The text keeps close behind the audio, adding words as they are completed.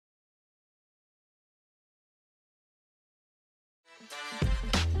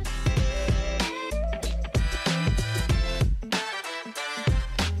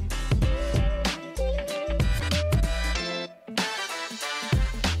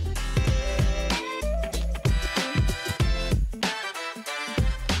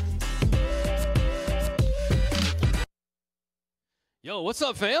Yo, what's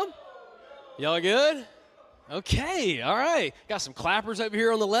up, fam? Y'all good? Okay, all right. Got some clappers over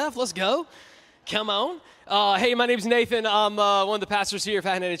here on the left. Let's go. Come on. Hey, my name's Nathan. I'm one of the pastors here. If I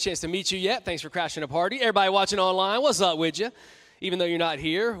hadn't had a chance to meet you yet, thanks for crashing a party. Everybody watching online, what's up with you? Even though you're not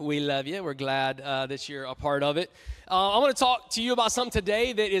here, we love you. We're glad that you're a part of it. I want to talk to you about something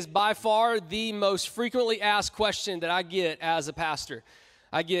today that is by far the most frequently asked question that I get as a pastor.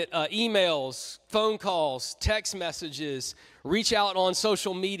 I get emails, phone calls, text messages, reach out on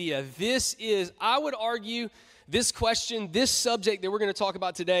social media. This is, I would argue, this question, this subject that we're going to talk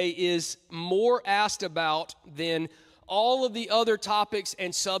about today is more asked about than all of the other topics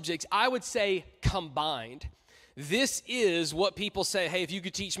and subjects, I would say combined. This is what people say, hey, if you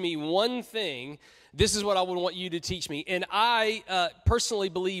could teach me one thing, this is what I would want you to teach me. And I personally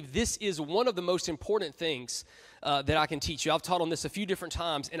believe this is one of the most important things that I can teach you. I've taught on this a few different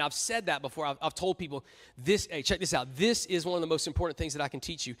times, and I've said that before. I've told people, hey, check this out. This is one of the most important things that I can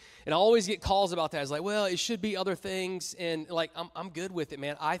teach you. And I always get calls about that. It's like, well, it should be other things, and like, I'm good with it,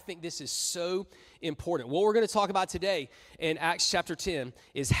 man. I think this is so important. What we're going to talk about today in Acts chapter 10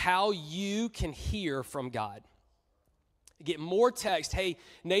 is how you can hear from God. Get more text. Hey,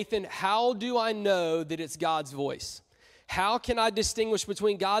 Nathan, how do I know that it's God's voice? How can I distinguish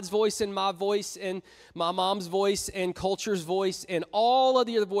between God's voice and my mom's voice and culture's voice and all of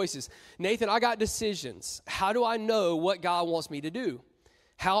the other voices? Nathan, I got decisions. How do I know what God wants me to do?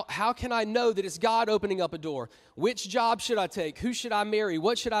 How can I know that it's God opening up a door? Which job should I take? Who should I marry?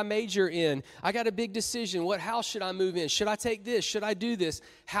 What should I major in? I got a big decision. What house should I move in? Should I take this? Should I do this?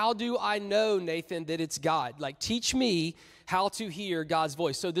 How do I know, Nathan, that it's God? Like, teach me how to hear God's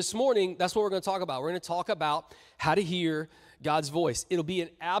voice. So this morning, that's what we're going to talk about. We're going to talk about how to hear God's voice. It'll be an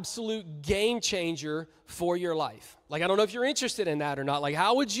absolute game changer for your life. Like, I don't know if you're interested in that or not. Like,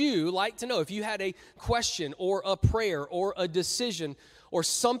 how would you like to know if you had a question or a prayer or a decision or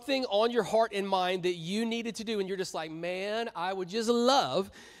something on your heart and mind that you needed to do, and you're just like, man, I would just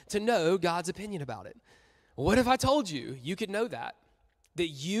love to know God's opinion about it. What if I told you you could know that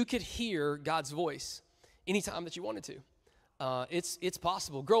you could hear God's voice anytime that you wanted to? It's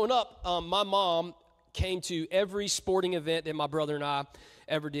possible. Growing up, my mom came to every sporting event that my brother and I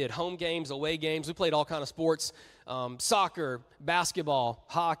ever did. Home games, away games. We played all kind of sports, soccer, basketball,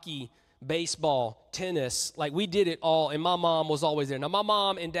 hockey, baseball, tennis. Like, we did it all, and my mom was always there. Now, my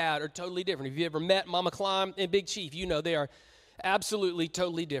mom and dad are totally different. If you ever met Mama Klein and Big Chief, you know they are absolutely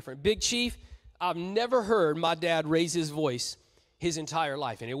totally different. Big Chief, I've never heard my dad raise his voice his entire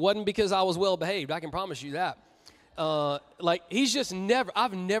life, and it wasn't because I was well behaved. I can promise you that. Like, he's just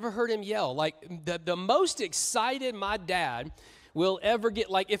I've never heard him yell. Like, the most excited my dad will ever get,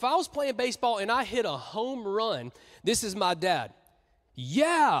 like, if I was playing baseball and I hit a home run, this is my dad.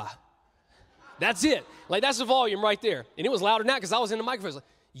 Yeah. That's it. Like, that's the volume right there. And it was louder than that because I was in the microphone. Like,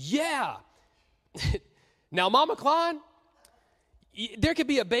 yeah. Now, Mama Klein, there could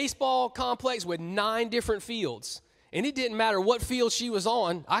be a baseball complex with 9 different fields, and it didn't matter what field she was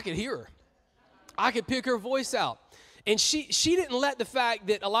on, I could hear her. I could pick her voice out. And she didn't let the fact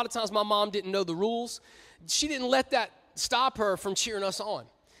that a lot of times my mom didn't know the rules, she didn't let that stop her from cheering us on.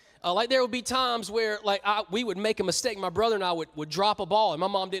 Like, there would be times where, like, we would make a mistake. My brother and I would drop a ball, and my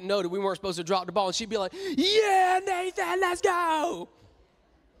mom didn't know that we weren't supposed to drop the ball. And she'd be like, yeah, Nathan, let's go.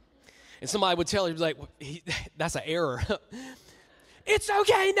 And somebody would tell her, like, that's an error. It's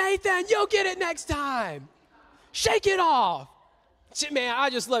okay, Nathan. You'll get it next time. Shake it off. Man,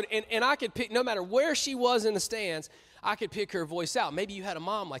 I just loved it. And I could pick, no matter where she was in the stands, I could pick her voice out. Maybe you had a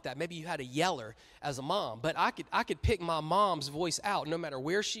mom like that. Maybe you had a yeller as a mom. But I could pick my mom's voice out no matter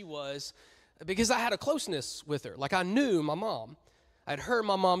where she was, because I had a closeness with her. Like, I knew my mom. I'd heard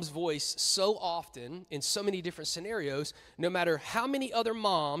my mom's voice so often in so many different scenarios. No matter how many other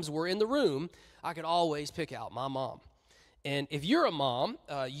moms were in the room, I could always pick out my mom. And if you're a mom,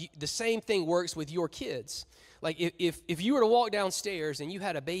 the same thing works with your kids. Like, if you were to walk downstairs and you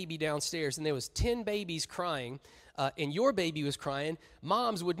had a baby downstairs and there was 10 babies crying, and your baby was crying,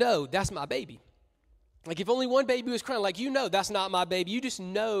 moms would know that's my baby. Like, if only one baby was crying, like, you know that's not my baby. You just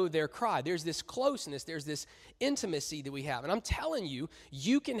know their cry. There's this closeness. There's this intimacy that we have. And I'm telling you,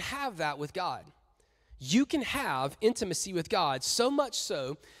 you can have that with God. You can have intimacy with God, so much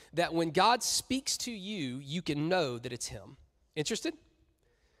so that when God speaks to you, you can know that it's him. Interested?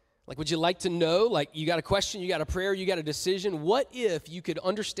 Like, would you like to know, like, you got a question, you got a prayer, you got a decision? What if you could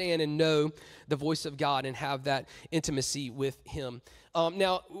understand and know the voice of God and have that intimacy with him?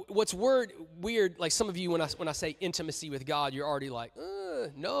 Now, what's weird, like some of you, when I say intimacy with God, you're already like,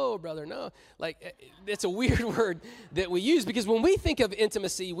 no, brother, no. Like, it's a weird word that we use, because when we think of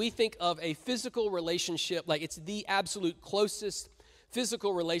intimacy, we think of a physical relationship, like it's the absolute closest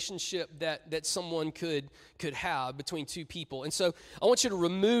physical relationship that someone could have between two people. And so I want you to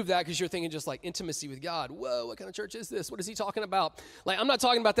remove that, because you're thinking just like intimacy with God. Whoa, what kind of church is this? What is he talking about? Like, I'm not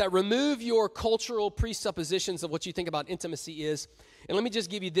talking about that. Remove your cultural presuppositions of what you think about intimacy is. And let me just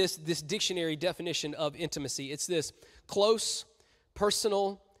give you this dictionary definition of intimacy. It's this: close,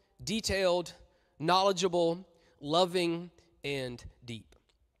 personal, detailed, knowledgeable, loving, and deep.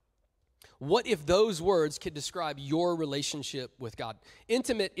 What if those words could describe your relationship with God?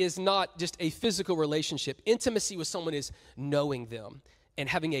 Intimate is not just a physical relationship. Intimacy with someone is knowing them and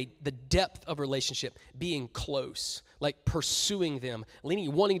having the depth of relationship, being close, like pursuing them,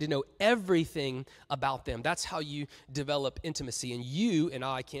 wanting to know everything about them. That's how you develop intimacy, and you and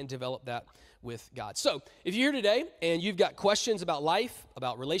I can develop that with God. So if you're here today and you've got questions about life,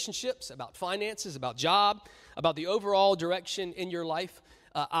 about relationships, about finances, about job, about the overall direction in your life,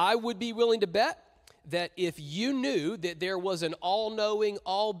 I would be willing to bet that if you knew that there was an all-knowing,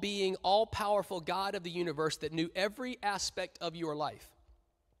 all-being, all-powerful God of the universe that knew every aspect of your life,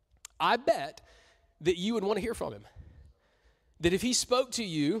 I bet that you would want to hear from him. That if he spoke to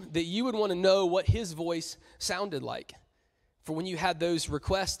you, that you would want to know what his voice sounded like for when you had those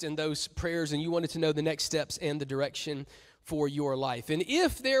requests and those prayers and you wanted to know the next steps and the direction for your life. And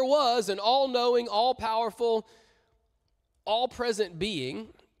if there was an all-knowing, all-powerful, all-present being,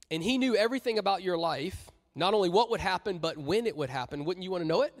 and he knew everything about your life, not only what would happen, but when it would happen, wouldn't you want to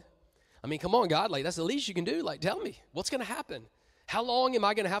know it? I mean, come on, God, like, that's the least you can do. Like, tell me, what's going to happen? How long am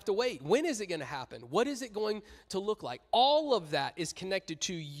I going to have to wait? When is it going to happen? What is it going to look like? All of that is connected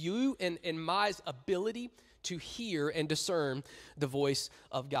to you and my ability to hear and discern the voice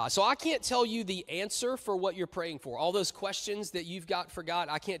of God. So I can't tell you the answer for what you're praying for. All those questions that you've got for God,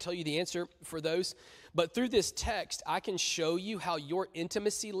 I can't tell you the answer for those. But through this text, I can show you how your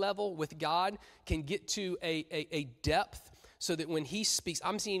intimacy level with God can get to a depth so that when he speaks,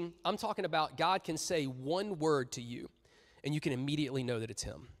 I'm talking about God can say one word to you and you can immediately know that it's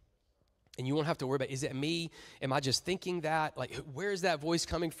him. And you won't have to worry about, is it me? Am I just thinking that? Like, where is that voice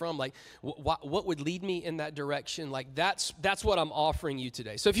coming from? Like, what would lead me in that direction? Like, that's what I'm offering you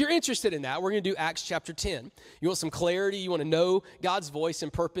today. So if you're interested in that, we're going to do Acts chapter 10. You want some clarity? You want to know God's voice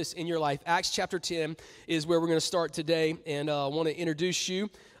and purpose in your life? Acts chapter 10 is where we're going to start today. And I want to introduce you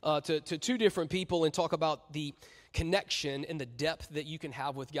to two different people and talk about the connection and the depth that you can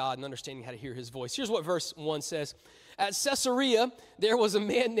have with God and understanding how to hear his voice. Here's what verse 1 says. At Caesarea, there was a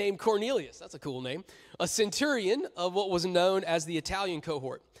man named Cornelius. That's a cool name. A centurion of what was known as the Italian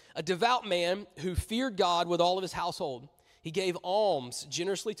cohort. A devout man who feared God with all of his household. He gave alms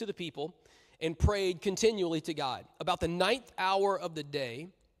generously to the people and prayed continually to God. About the 9th hour of the day,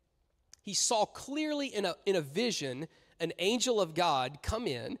 he saw clearly in a vision an angel of God come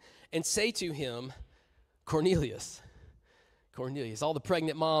in and say to him, Cornelius. Cornelius. All the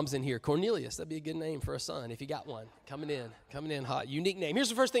pregnant moms in here. Cornelius, that'd be a good name for a son if you got one. Coming in hot. Unique name. Here's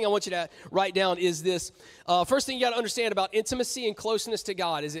the first thing I want you to write down is this. First thing you got to understand about intimacy and closeness to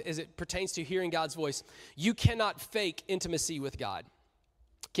God as it pertains to hearing God's voice. You cannot fake intimacy with God.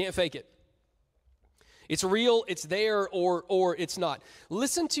 Can't fake it. It's real, it's there, or it's not.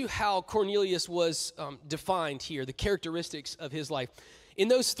 Listen to how Cornelius was defined here, the characteristics of his life. In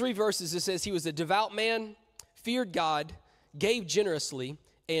those 3 verses, it says he was a devout man, feared God, gave generously,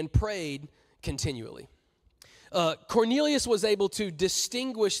 and prayed continually. Cornelius was able to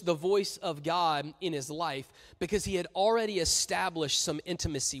distinguish the voice of God in his life because he had already established some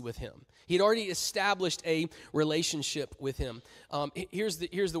intimacy with him. He had already established a relationship with him. Here's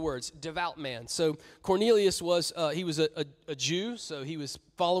the words, devout man. So Cornelius was a Jew, so he was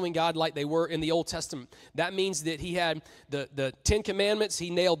following God like they were in the Old Testament. That means that he had the 10 Commandments, he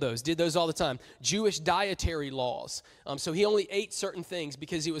nailed those, did those all the time. Jewish dietary laws. So he only ate certain things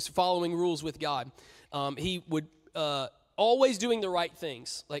because he was following rules with God. He would always doing the right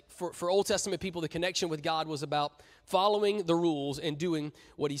things. Like for Old Testament people, the connection with God was about following the rules and doing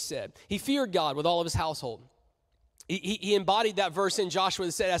what he said. He feared God with all of his household. He embodied that verse in Joshua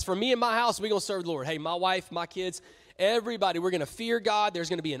that said, as for me and my house, we're going to serve the Lord. Hey, my wife, my kids, everybody, we're going to fear God. There's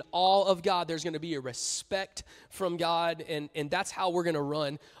going to be an awe of God. There's going to be a respect from God, and that's how we're going to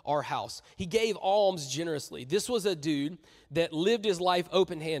run our house. He gave alms generously. This was a dude that lived his life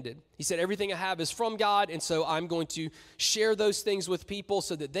open-handed. He said, everything I have is from God, and so I'm going to share those things with people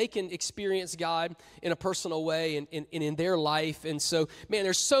so that they can experience God in a personal way and in their life. And so, man,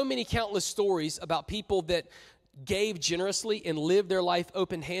 there's so many countless stories about people that gave generously and lived their life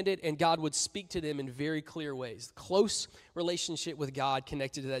open-handed, and God would speak to them in very clear ways. Close relationship with God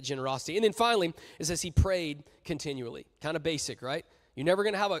connected to that generosity. And then finally, it says he prayed continually. Kind of basic, right? You're never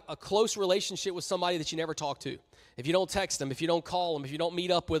going to have a close relationship with somebody that you never talk to. If you don't text them, if you don't call them, if you don't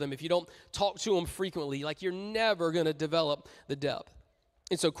meet up with them, if you don't talk to them frequently, like you're never going to develop the depth.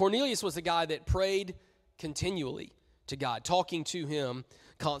 And so Cornelius was a guy that prayed continually to God, talking to him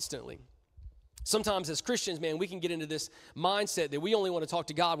constantly. Sometimes as Christians, man, we can get into this mindset that we only want to talk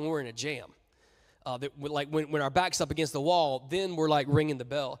to God when we're in a jam. That like when our back's up against the wall, then we're like ringing the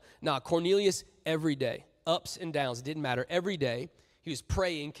bell. Now, Cornelius, every day, ups and downs, it didn't matter. Every day, he was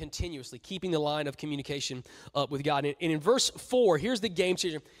praying continuously, keeping the line of communication up with God. And in verse 4, here's the game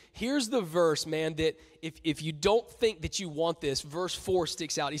changer. Here's the verse, man, that if you don't think that you want this, verse 4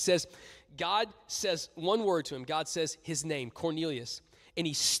 sticks out. He says, God says one word to him. God says his name, Cornelius. And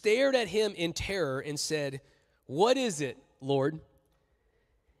he stared at him in terror and said, "What is it, Lord?"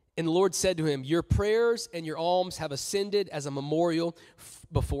 And the Lord said to him, "Your prayers and your alms have ascended as a memorial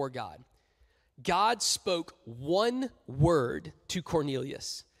before God." God spoke one word to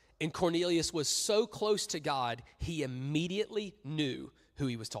Cornelius, and Cornelius was so close to God, he immediately knew who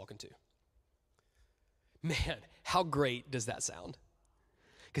he was talking to. Man, how great does that sound?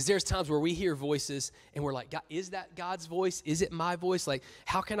 Because there's times where we hear voices and we're like, God, is that God's voice? Is it my voice? Like,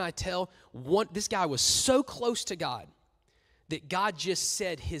 how can I tell? This guy was so close to God that God just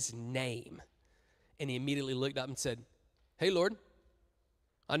said his name. And he immediately looked up and said, "Hey, Lord,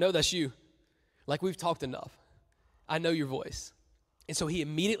 I know that's you. Like, we've talked enough. I know your voice." And so he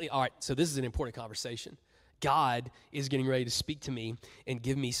immediately, all right, so this is an important conversation. God is getting ready to speak to me and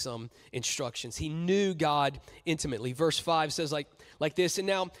give me some instructions. He knew God intimately. Verse 5 says like this, and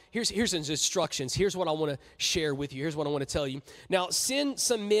now here's his instructions. Here's what I want to share with you. Here's what I want to tell you. Now, send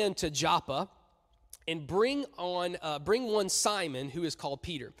some men to Joppa and bring one Simon, who is called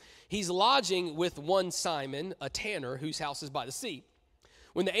Peter. He's lodging with one Simon, a tanner, whose house is by the sea.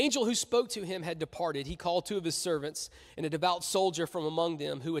 When the angel who spoke to him had departed, he called two of his servants and a devout soldier from among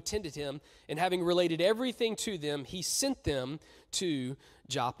them who attended him, and having related everything to them, he sent them to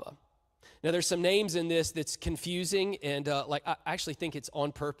Joppa. Now, there's some names in this that's confusing, and I actually think it's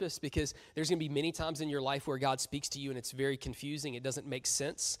on purpose, because there's going to be many times in your life where God speaks to you and it's very confusing. It doesn't make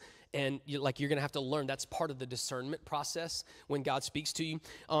sense, and you're going to have to learn. That's part of the discernment process when God speaks to you.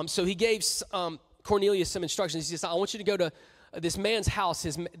 So he gave Cornelius some instructions. He said, "I want you to go to this man's house."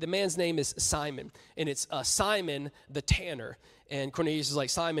 The man's name is Simon, and it's Simon the tanner. And Cornelius is like,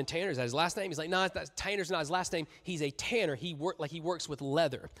 "Simon Tanner, is that his last name?" He's like, "No, Tanner's not his last name. He's a tanner. He works with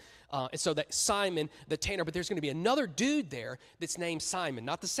leather." And so that Simon the tanner, but there's going to be another dude there that's named Simon.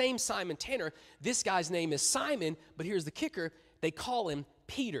 Not the same Simon Tanner. This guy's name is Simon, but here's the kicker. They call him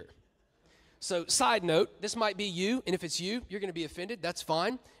Peter. So side note, this might be you, and if it's you, you're going to be offended. That's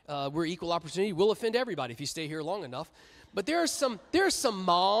fine. We're equal opportunity. We'll offend everybody if you stay here long enough. But there are some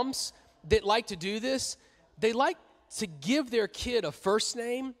moms that like to do this. They like to give their kid a first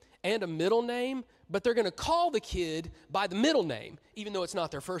name and a middle name, but they're going to call the kid by the middle name, even though it's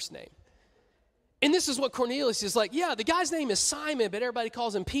not their first name. And this is what Cornelius is like, yeah, the guy's name is Simon, but everybody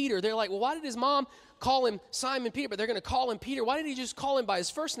calls him Peter. They're like, well, why did his mom call him Simon Peter, but they're going to call him Peter? Why didn't he just call him by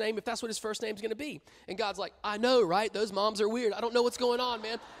his first name if that's what his first name's going to be? And God's like, I know, right? Those moms are weird. I don't know what's going on,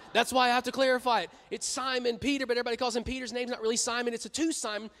 man. That's why I have to clarify it. It's Simon Peter, but everybody calls him Peter. His name's not really Simon. It's a two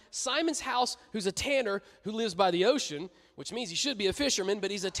Simon. Simon's house, who's a tanner who lives by the ocean, which means he should be a fisherman, but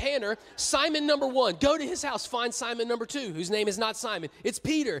he's a tanner. Simon number one. Go to his house. Find Simon number two, whose name is not Simon. It's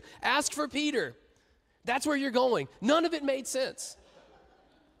Peter. Ask for Peter. That's where you're going. None of it made sense.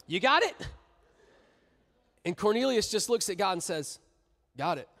 You got it? And Cornelius just looks at God and says,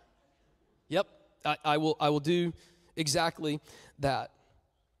 got it. Yep, I will do exactly that.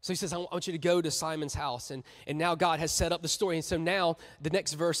 So he says, I want you to go to Simon's house. And now God has set up the story. And so now the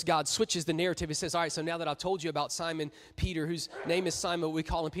next verse, God switches the narrative. He says, all right, so now that I've told you about Simon Peter, whose name is Simon, we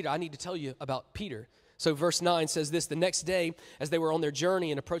call him Peter, I need to tell you about Peter. So verse 9 says this, the next day, as they were on their journey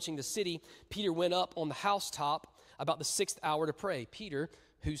and approaching the city, Peter went up on the housetop about the 6th hour to pray. Peter,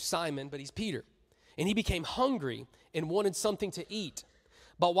 who's Simon, but he's Peter. And he became hungry and wanted something to eat.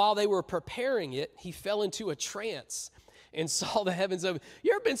 But while they were preparing it, he fell into a trance and saw the heavens open.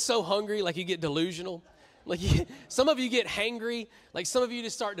 You ever been so hungry like you get delusional? Like some of you get hangry. Like some of you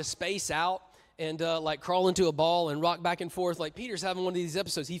just start to space out and like crawl into a ball and rock back and forth. Like Peter's having one of these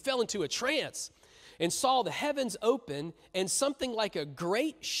episodes. He fell into a trance and saw the heavens open and something like a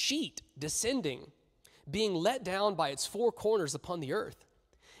great sheet descending, being let down by its four corners upon the earth.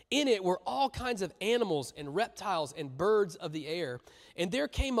 In it were all kinds of animals and reptiles and birds of the air. And there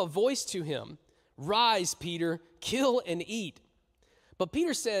came a voice to him, "Rise, Peter, kill and eat." But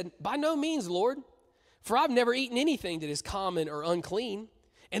Peter said, "By no means, Lord, for I've never eaten anything that is common or unclean."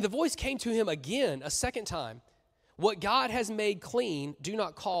 And the voice came to him again a second time, "What God has made clean, do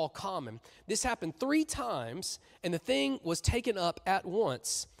not call common." This happened 3 times, and the thing was taken up at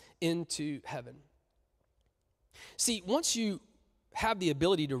once into heaven. See, once you have the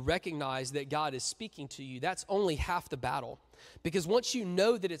ability to recognize that God is speaking to you, that's only half the battle. Because once you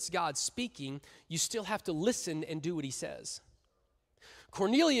know that it's God speaking, you still have to listen and do what he says.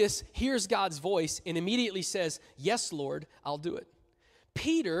 Cornelius hears God's voice and immediately says, "Yes, Lord, I'll do it."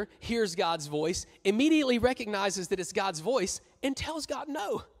 Peter hears God's voice, immediately recognizes that it's God's voice, and tells God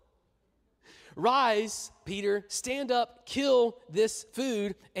no. "Rise, Peter, stand up, kill this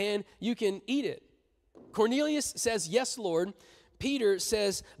food, and you can eat it." Cornelius says, "Yes, Lord." Peter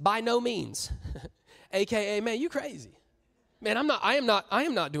says, "By no means." AKA, man, you crazy. Man, I am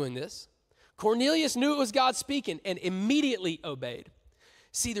not doing this. Cornelius knew it was God speaking and immediately obeyed.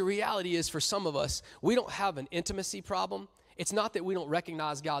 See, the reality is for some of us, we don't have an intimacy problem. It's not that we don't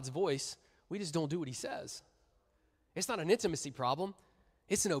recognize God's voice. We just don't do what he says. It's not an intimacy problem.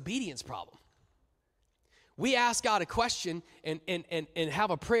 It's an obedience problem. We ask God a question and have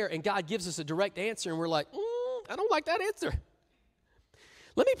a prayer, and God gives us a direct answer, and we're like, I don't like that answer.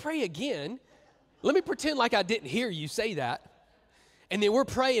 Let me pray again. Let me pretend like I didn't hear you say that. And then we're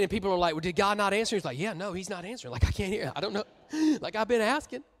praying, and people are like, well, did God not answer? He's like, yeah, no, he's not answering. Like, I can't hear. I don't know. Like, I've been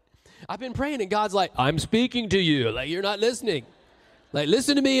asking. I've been praying, and God's like, I'm speaking to you. Like, you're not listening. Like,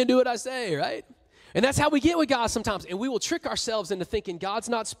 listen to me and do what I say, right? And that's how we get with God sometimes. And we will trick ourselves into thinking God's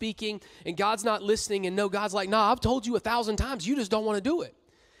not speaking and God's not listening. And no, God's like, nah, I've told you 1,000 times. You just don't want to do it.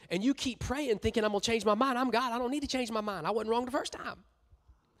 And you keep praying thinking I'm going to change my mind. I'm God. I don't need to change my mind. I wasn't wrong the first time.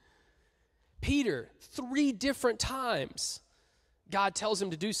 Peter, 3 different times, God tells him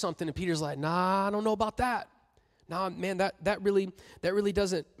to do something, and Peter's like, nah, I don't know about that. Nah, man, that really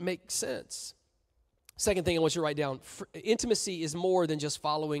doesn't make sense. Second thing I want you to write down, intimacy is more than just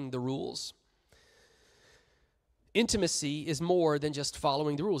following the rules. Intimacy is more than just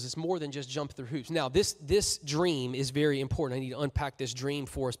following the rules. It's more than just jump through hoops. Now, this dream is very important. I need to unpack this dream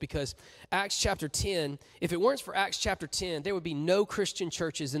for us because Acts chapter 10, if it weren't for Acts chapter 10, there would be no Christian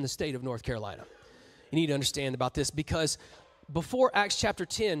churches in the state of North Carolina. You need to understand about this because before Acts chapter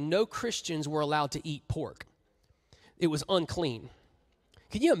 10, no Christians were allowed to eat pork. It was unclean.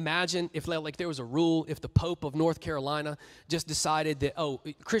 Can you imagine if like there was a rule, if the Pope of North Carolina just decided that,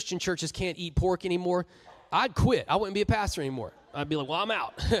 Christian churches can't eat pork anymore? I'd quit. I wouldn't be a pastor anymore. I'd be like, well, I'm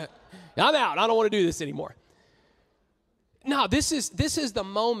out. I'm out. I don't want to do this anymore. No, this is the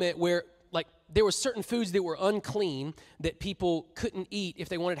moment where like there were certain foods that were unclean that people couldn't eat if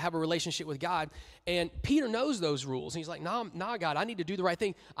they wanted to have a relationship with God. And Peter knows those rules. And he's like, nah, God, I need to do the right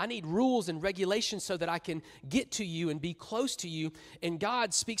thing. I need rules and regulations so that I can get to you and be close to you. And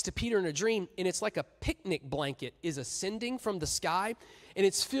God speaks to Peter in a dream, and it's like a picnic blanket is ascending from the sky. And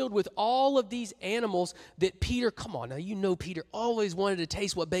it's filled with all of these animals that Peter, come on now, you know Peter always wanted to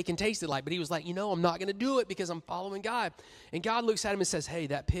taste what bacon tasted like. But he was like, I'm not going to do it because I'm following God. And God looks at him and says, hey,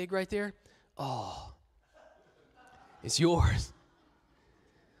 that pig right there, it's yours.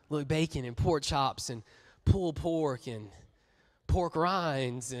 Look, bacon and pork chops and pulled pork and pork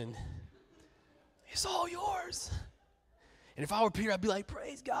rinds, and it's all yours. And if I were Peter, I'd be like,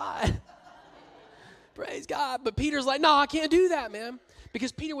 praise God. Praise God. But Peter's like, no, I can't do that, man.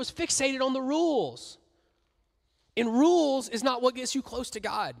 Because Peter was fixated on the rules. And rules is not what gets you close to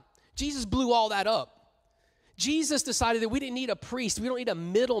God. Jesus blew all that up. Jesus decided that we didn't need a priest. We don't need a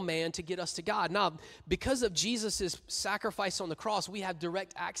middleman to get us to God. Now, because of Jesus' sacrifice on the cross, we have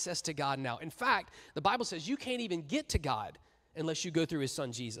direct access to God now. In fact, the Bible says you can't even get to God unless you go through his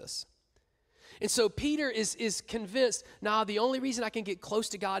son Jesus. And so Peter is convinced, the only reason I can get close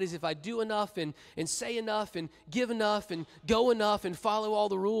to God is if I do enough and say enough and give enough and go enough and follow all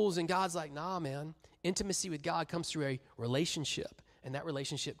the rules. And God's like, nah, man, intimacy with God comes through a relationship, and that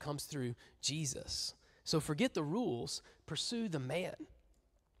relationship comes through Jesus. So forget the rules, pursue the man.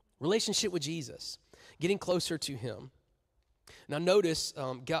 Relationship with Jesus, getting closer to him. Now notice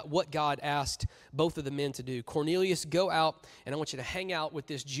what God asked both of the men to do. Cornelius, go out, and I want you to hang out with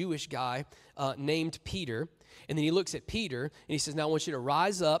this Jewish guy named Peter. And then he looks at Peter, and he says, now I want you to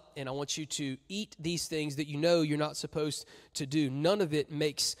rise up, and I want you to eat these things that you know you're not supposed to do. None of it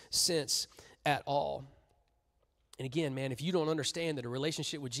makes sense at all. And again, man, if you don't understand that a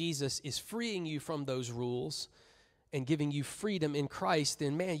relationship with Jesus is freeing you from those rules and giving you freedom in Christ,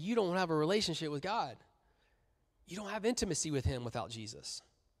 then, man, you don't have a relationship with God. You don't have intimacy with him without Jesus.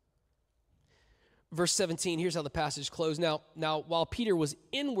 Verse 17, here's how the passage closed. Now, while Peter was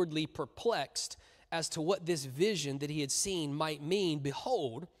inwardly perplexed as to what this vision that he had seen might mean,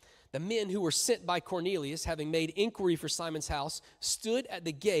 behold, the men who were sent by Cornelius, having made inquiry for Simon's house, stood at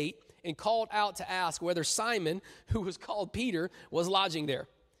the gate and called out to ask whether Simon, who was called Peter, was lodging there.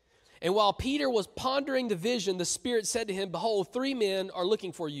 And while Peter was pondering the vision, the Spirit said to him, behold, 3 men are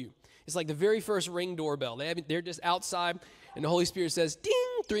looking for you. It's like the very first Ring doorbell. They're just outside, and the Holy Spirit says, ding,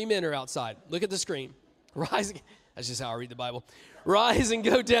 3 men are outside. Look at the screen. Rise. That's just how I read the Bible. Rise and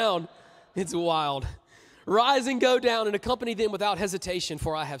go down. It's wild. Rise and go down and accompany them without hesitation,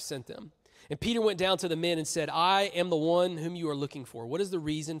 for I have sent them. And Peter went down to the men and said, I am the one whom you are looking for. What is the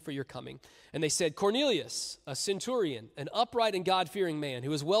reason for your coming? And they said, Cornelius, a centurion, an upright and God-fearing man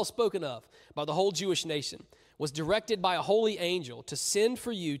who is well spoken of by the whole Jewish nation, was directed by a holy angel to send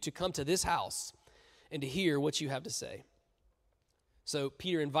for you to come to this house and to hear what you have to say. So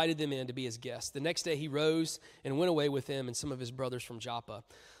Peter invited them in to be his guests. The next day he rose and went away with him, and some of his brothers from Joppa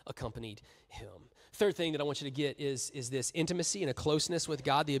accompanied him. Third thing that I want you to get is this intimacy and a closeness with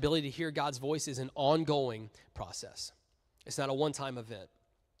God. The ability to hear God's voice is an ongoing process. It's not a one-time event.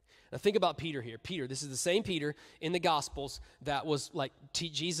 Now think about Peter here. Peter, this is the same Peter in the Gospels that was like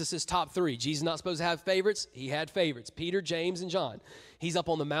Jesus' top 3. Jesus not supposed to have favorites. He had favorites. Peter, James, and John. He's up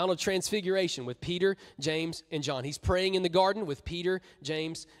on the Mount of Transfiguration with Peter, James, and John. He's praying in the garden with Peter,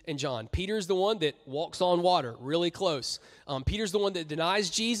 James, and John. Peter's the one that walks on water, really close. Peter's the one that denies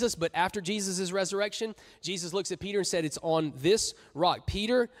Jesus, but after Jesus' resurrection, Jesus looks at Peter and said, it's on this rock.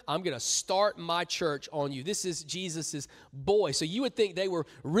 Peter, I'm going to start my church on you. This is Jesus' boy. So you would think they were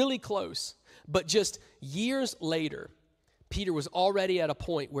really close, but just years later, Peter was already at a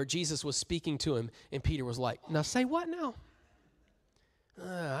point where Jesus was speaking to him, and Peter was like, now say what now?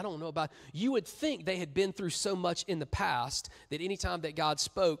 I don't know about. You would think they had been through so much in the past that anytime that God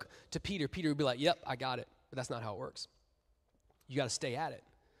spoke to Peter, Peter would be like, yep, I got it. But that's not how it works. You got to stay at it.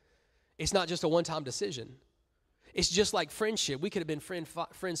 It's not just a one-time decision. It's just like friendship. We could have been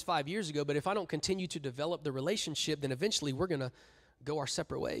friends 5 years ago, but if I don't continue to develop the relationship, then eventually we're going to go our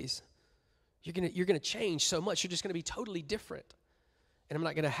separate ways. You're going to change so much. You're just going to be totally different. And I'm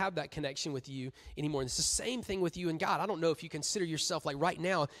not going to have that connection with you anymore. And it's the same thing with you and God. I don't know if you consider yourself like right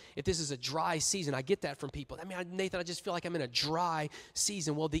now, if this is a dry season. I get that from people. I mean, Nathan, I just feel like I'm in a dry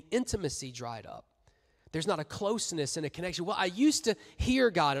season. Well, the intimacy dried up. There's not a closeness and a connection. Well, I used to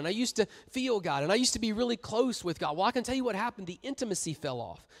hear God, and I used to feel God, and I used to be really close with God. Well, I can tell you what happened. The intimacy fell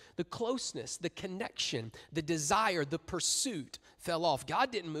off. The closeness, the connection, the desire, the pursuit fell off.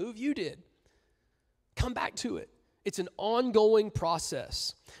 God didn't move. You did. Come back to it. It's an ongoing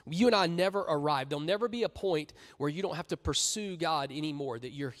process. You and I never arrive. There'll never be a point where you don't have to pursue God anymore, that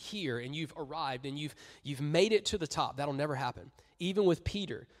you're here and you've arrived and you've made it to the top. That'll never happen. Even with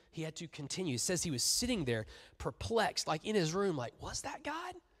Peter, he had to continue. It says he was sitting there perplexed, like in his room, like, was that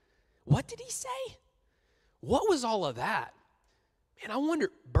God? What did he say? What was all of that? Man, I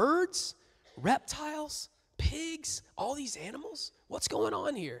wonder, birds, reptiles, pigs, all these animals, what's going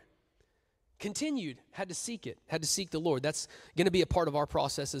on here? Continued, had to seek it, had to seek the Lord. That's going to be a part of our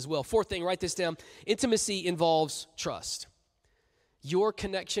process as well. Fourth thing, write this down. Intimacy involves trust. Your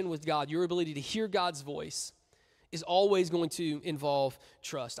connection with God, your ability to hear God's voice is always going to involve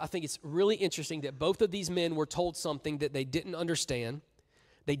trust. I think it's really interesting that both of these men were told something that they didn't understand.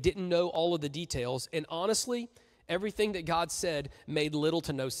 They didn't know all of the details. And honestly, everything that God said made little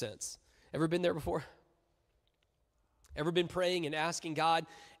to no sense. Ever been there before? Ever been praying and asking God,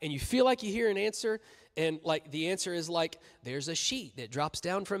 and you feel like you hear an answer, and like the answer is like, there's a sheet that drops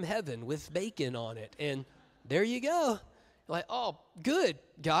down from heaven with bacon on it, and there you go. Like, oh, good,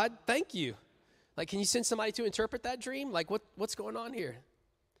 God, thank you. Like, can you send somebody to interpret that dream? Like, what's going on here?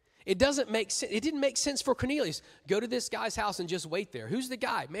 It doesn't make sense. It didn't make sense for Cornelius. Go to this guy's house and just wait there. Who's the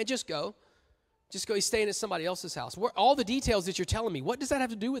guy? Man, just go. Just go. He's staying at somebody else's house. All the details that you're telling me, what does that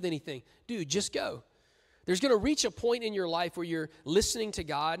have to do with anything? Dude, just go. There's going to reach a point in your life where you're listening to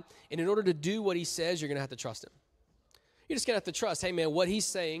God, and in order to do what he says, you're going to have to trust him. You're just going to have to trust, hey, man, what he's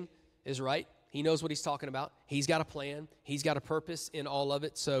saying is right. He knows what he's talking about. He's got a plan. He's got a purpose in all of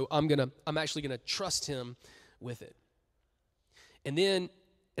it, so I'm actually going to trust him with it. And then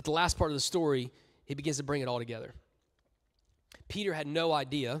at the last part of the story, he begins to bring it all together. Peter had no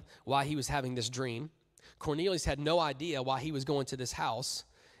idea why he was having this dream. Cornelius had no idea why he was going to this house.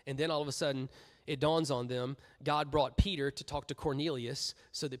 And then all of a sudden, it dawns on them, God brought Peter to talk to Cornelius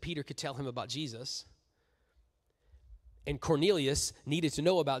so that Peter could tell him about Jesus. And Cornelius needed to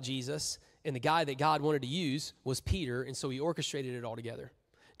know about Jesus, and the guy that God wanted to use was Peter, and so he orchestrated it all together.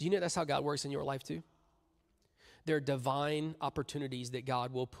 Do you know that's how God works in your life too? There are divine opportunities that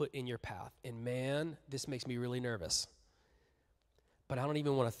God will put in your path. And man, this makes me really nervous. But I don't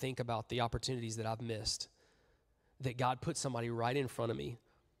even want to think about the opportunities that I've missed, that God put somebody right in front of me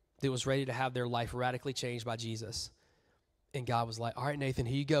that was ready to have their life radically changed by Jesus. And God was like, all right, Nathan,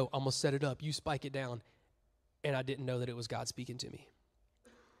 here you go. I'm going to set it up. You spike it down. And I didn't know that it was God speaking to me.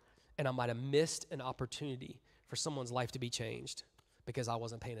 And I might have missed an opportunity for someone's life to be changed because I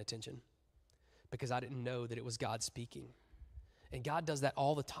wasn't paying attention, because I didn't know that it was God speaking. And God does that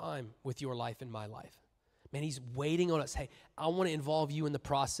all the time with your life and my life. Man, he's waiting on us. Hey, I want to involve you in the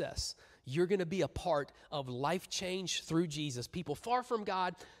process. You're going to be a part of life change through Jesus. People far from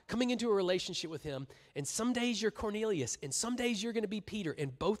God coming into a relationship with him. And some days you're Cornelius, and some days you're going to be Peter,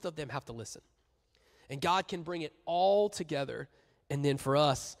 and both of them have to listen. And God can bring it all together. And then for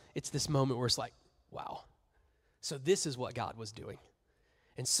us, it's this moment where it's like, wow. So this is what God was doing.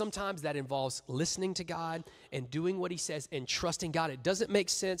 And sometimes that involves listening to God and doing what he says and trusting God. It doesn't make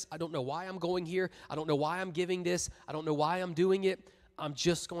sense. I don't know why I'm going here. I don't know why I'm giving this. I don't know why I'm doing it. I'm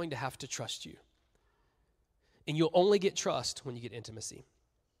just going to have to trust you. And you'll only get trust when you get intimacy.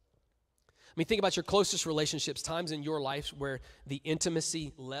 I mean, think about your closest relationships, times in your life where the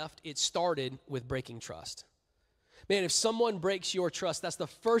intimacy left. It started with breaking trust. Man, if someone breaks your trust, that's the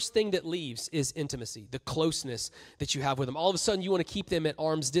first thing that leaves is intimacy, the closeness that you have with them. All of a sudden, you want to keep them at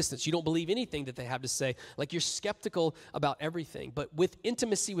arm's distance. You don't believe anything that they have to say. Like, you're skeptical about everything. But with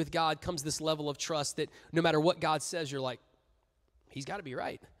intimacy with God comes this level of trust that no matter what God says, you're like, he's got to be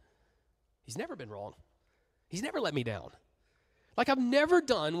right. He's never been wrong. He's never let me down. Like, I've never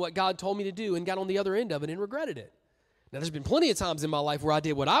done what God told me to do and got on the other end of it and regretted it. Now, there's been plenty of times in my life where I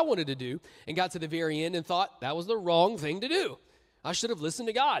did what I wanted to do and got to the very end and thought that was the wrong thing to do. I should have listened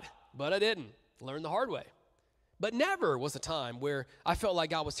to God, but I didn't. Learned the hard way. But never was a time where I felt like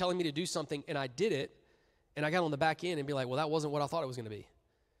God was telling me to do something and I did it, and I got on the back end and be like, well, that wasn't what I thought it was going to be,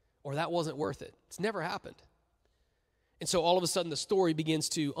 or that wasn't worth it. It's never happened. And so all of a sudden the story begins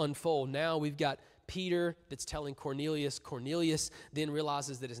to unfold. Now we've got Peter that's telling Cornelius. Cornelius then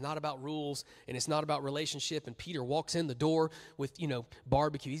realizes that it's not about rules and it's not about relationship. And Peter walks in the door with,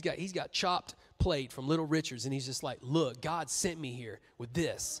 barbecue. He's got chopped plate from Little Richard's, and he's just like, look, God sent me here with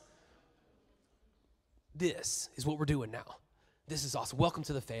this. This is what we're doing now. This is awesome. Welcome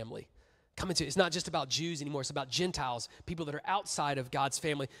to the family. It's not just about Jews anymore. It's about Gentiles, people that are outside of God's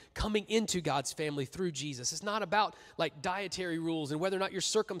family, coming into God's family through Jesus. It's not about like dietary rules and whether or not you're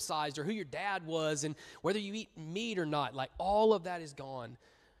circumcised or who your dad was and whether you eat meat or not. Like, all of that is gone.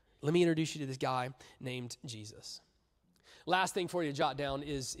 Let me introduce you to this guy named Jesus. Last thing for you to jot down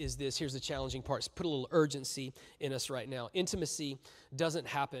is this. Here's the challenging part. Put a little urgency in us right now. Intimacy doesn't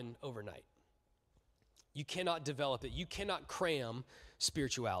happen overnight. You cannot develop it. You cannot cram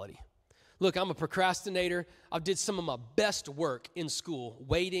spirituality. Look, I'm a procrastinator. I did some of my best work in school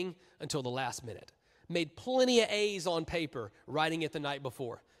waiting until the last minute. Made plenty of A's on paper writing it the night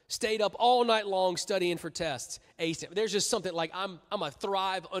before. Stayed up all night long studying for tests. Aced it. There's just something like I'm a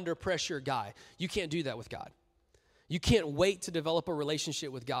thrive under pressure guy. You can't do that with God. You can't wait to develop a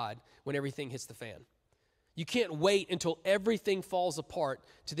relationship with God when everything hits the fan. You can't wait until everything falls apart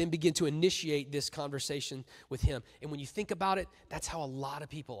to then begin to initiate this conversation with him. And when you think about it, that's how a lot of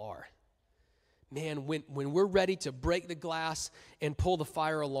people are. Man, when we're ready to break the glass and pull the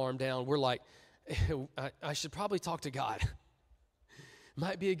fire alarm down, we're like, I should probably talk to God.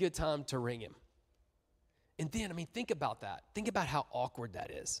 Might be a good time to ring him. And then, think about that. Think about how awkward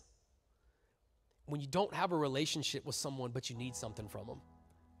that is. When you don't have a relationship with someone, but you need something from them.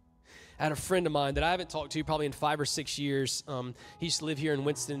 I had a friend of mine that I haven't talked to probably in 5 or 6 years. He used to live here in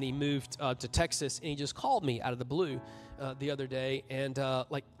Winston, and he moved to Texas, and he just called me out of the blue the other day, and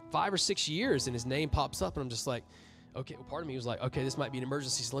 5 or 6 years, and his name pops up, and I'm just like, okay, well, part of me was like, okay, this might be an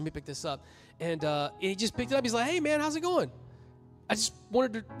emergency, so let me pick this up. And he just picked it up. He's like, hey, man, how's it going? I just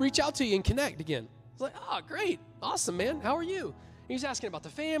wanted to reach out to you and connect again. I was like, oh, great. Awesome, man. How are you? And he was asking about the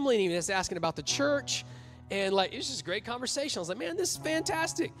family, and he was asking about the church, and it was just a great conversation. I was like, man, this is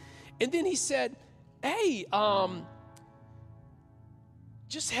fantastic. And then he said, hey,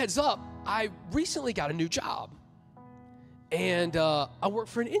 just heads up, I recently got a new job. And I work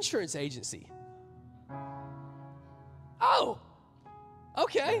for an insurance agency. Oh,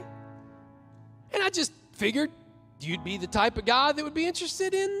 okay. And I just figured you'd be the type of guy that would be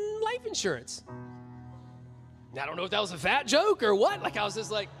interested in life insurance. I don't know if that was a fat joke or what. Like, I was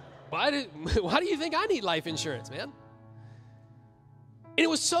just like, why do you think I need life insurance, man? And it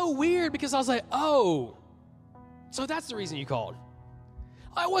was so weird because I was like, oh, so that's the reason you called.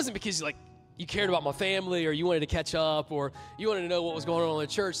 It wasn't because you cared about my family or you wanted to catch up or you wanted to know what was going on in the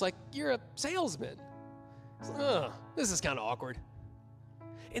church. Like, you're a salesman. It's like, this is kind of awkward.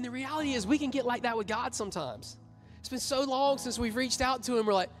 And the reality is we can get like that with God sometimes. It's been so long since we've reached out to him.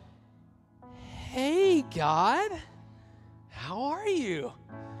 We're like, hey, God, how are you?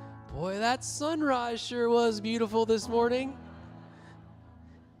 Boy, that sunrise sure was beautiful this morning.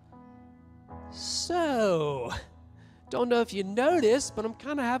 So, don't know if you noticed, but I'm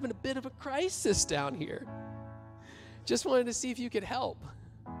kind of having a bit of a crisis down here. Just wanted to see if you could help.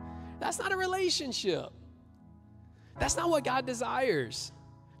 That's not a relationship. That's not what God desires.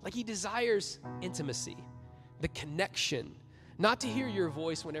 Like, he desires intimacy, the connection, not to hear your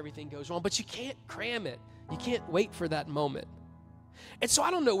voice when everything goes wrong, but you can't cram it. You can't wait for that moment. And so I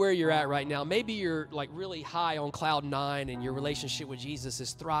don't know where you're at right now. Maybe you're like really high on cloud 9 and your relationship with Jesus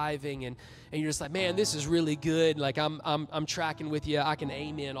is thriving and you're just like, man, this is really good. Like I'm tracking with you. I can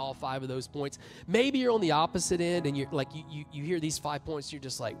amen all 5 of those points. Maybe you're on the opposite end and you're like you hear these 5 points and you're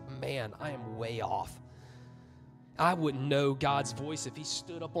just like, man, I am way off. I wouldn't know God's voice if he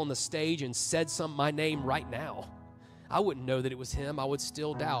stood up on the stage and said my name right now. I wouldn't know that it was him. I would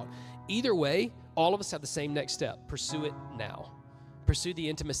still doubt. Either way, all of us have the same next step. Pursue it now. Pursue the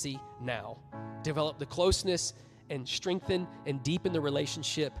intimacy now. Develop the closeness and strengthen and deepen the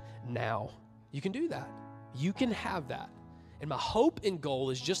relationship now. You can do that. You can have that. And my hope and goal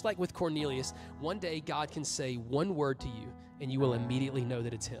is just like with Cornelius, one day God can say one word to you and you will immediately know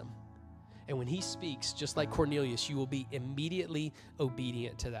that it's him. And when he speaks, just like Cornelius, you will be immediately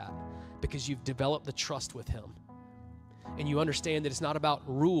obedient to that because you've developed the trust with him. And you understand that it's not about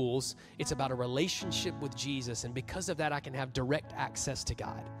rules, it's about a relationship with Jesus. And because of that, I can have direct access to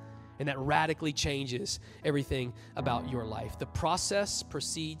God. And that radically changes everything about your life. The process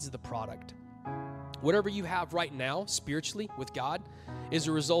precedes the product. Whatever you have right now, spiritually, with God, is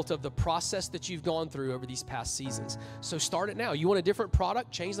a result of the process that you've gone through over these past seasons. So start it now. You want a different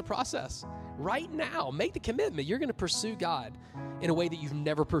product? Change the process. Right now, make the commitment. You're going to pursue God in a way that you've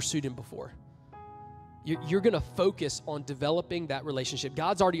never pursued him before. You're going to focus on developing that relationship.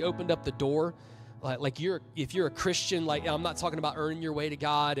 God's already opened up the door. If you're a Christian, I'm not talking about earning your way to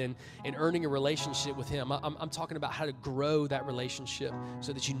God and earning a relationship with him. I'm talking about how to grow that relationship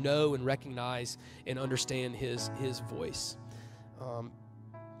so that you know and recognize and understand his voice.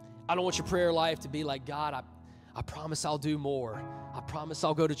 I don't want your prayer life to be like, God, I promise I'll do more. I promise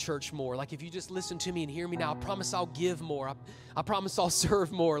I'll go to church more. Like, if you just listen to me and hear me now, I promise I'll give more. I promise I'll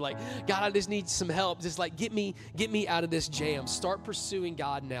serve more. Like, God, I just need some help. Just like, get me out of this jam. Start pursuing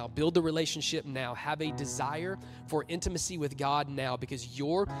God now. Build the relationship now. Have a desire for intimacy with God now, because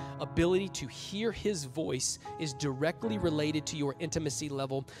your ability to hear his voice is directly related to your intimacy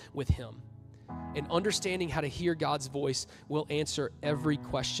level with him. And understanding how to hear God's voice will answer every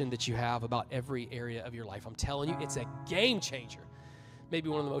question that you have about every area of your life. I'm telling you, it's a game changer. Maybe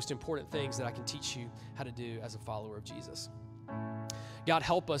one of the most important things that I can teach you how to do as a follower of Jesus. God,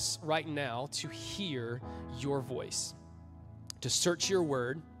 help us right now to hear your voice, to search your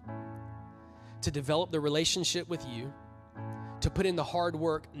word, to develop the relationship with you, to put in the hard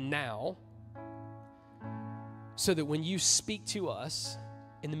work now, so that when you speak to us,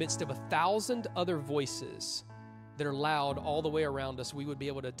 in the midst of 1,000 other voices that are loud all the way around us, we would be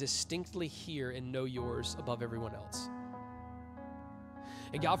able to distinctly hear and know yours above everyone else.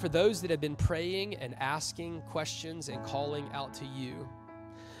 And God, for those that have been praying and asking questions and calling out to you,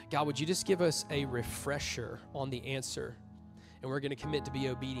 God, would you just give us a refresher on the answer? And we're going to commit to be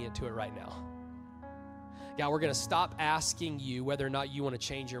obedient to it right now. God, we're going to stop asking you whether or not you want to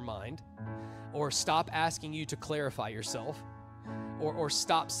change your mind, or stop asking you to clarify yourself, or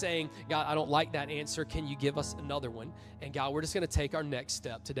stop saying, God, I don't like that answer. Can you give us another one? And God, we're just going to take our next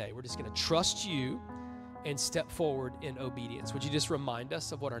step today. We're just going to trust you and step forward in obedience. Would you just remind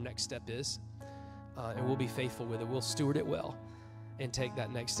us of what our next step is? And we'll be faithful with it. We'll steward it well and take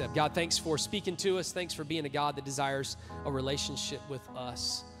that next step. God, thanks for speaking to us. Thanks for being a God that desires a relationship with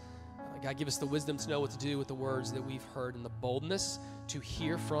us. God, give us the wisdom to know what to do with the words that we've heard and the boldness to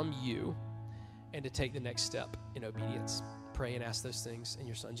hear from you and to take the next step in obedience. Pray and ask those things in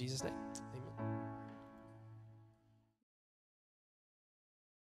your son Jesus' name.